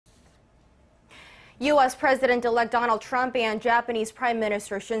U.S. President-elect Donald Trump and Japanese Prime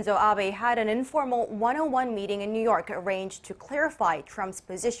Minister Shinzo Abe had an informal one-on-one meeting in New York arranged to clarify Trump's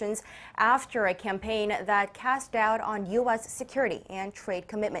positions after a campaign that cast doubt on U.S. security and trade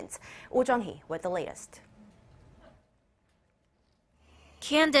commitments. Jung-hee with the latest.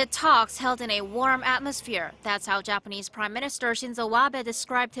 Candid talks held in a warm atmosphere. That's how Japanese Prime Minister Shinzo Abe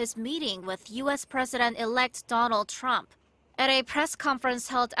described his meeting with U.S. President-elect Donald Trump. At a press conference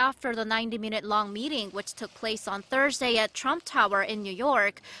held after the 90-minute-long meeting, which took place on Thursday at Trump Tower in New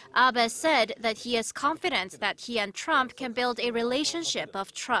York, Abe said that he is confident that he and Trump can build a relationship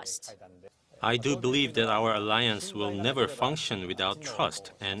of trust. I do believe that our alliance will never function without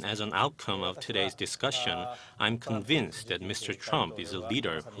trust, and as an outcome of today's discussion, I'm convinced that Mr. Trump is a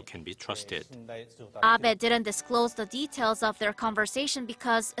leader who can be trusted. Abe didn't disclose the details of their conversation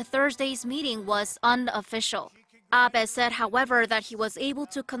because Thursday's meeting was unofficial. Abe said, however, that he was able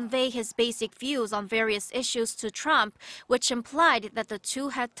to convey his basic views on various issues to Trump, which implied that the two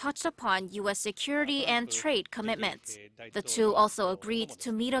had touched upon U.S. security and trade commitments. The two also agreed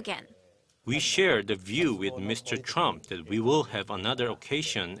to meet again. We share the view with Mr. Trump that we will have another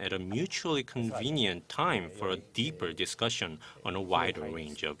occasion at a mutually convenient time for a deeper discussion on a wider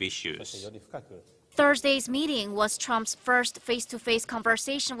range of issues. Thursday's meeting was Trump's first face-to-face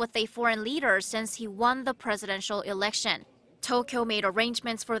conversation with a foreign leader since he won the presidential election. Tokyo made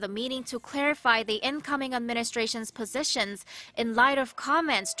arrangements for the meeting to clarify the incoming administration's positions in light of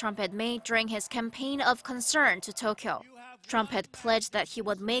comments Trump had made during his campaign of concern to Tokyo. Trump had pledged that he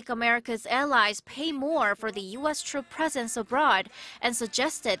would make America's allies pay more for the U.S. troop presence abroad and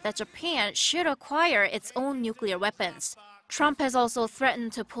suggested that Japan should acquire its own nuclear weapons. Trump has also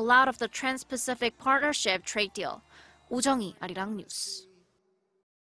threatened to pull out of the Trans-Pacific Partnership trade deal. Jung-hee, Arirang News.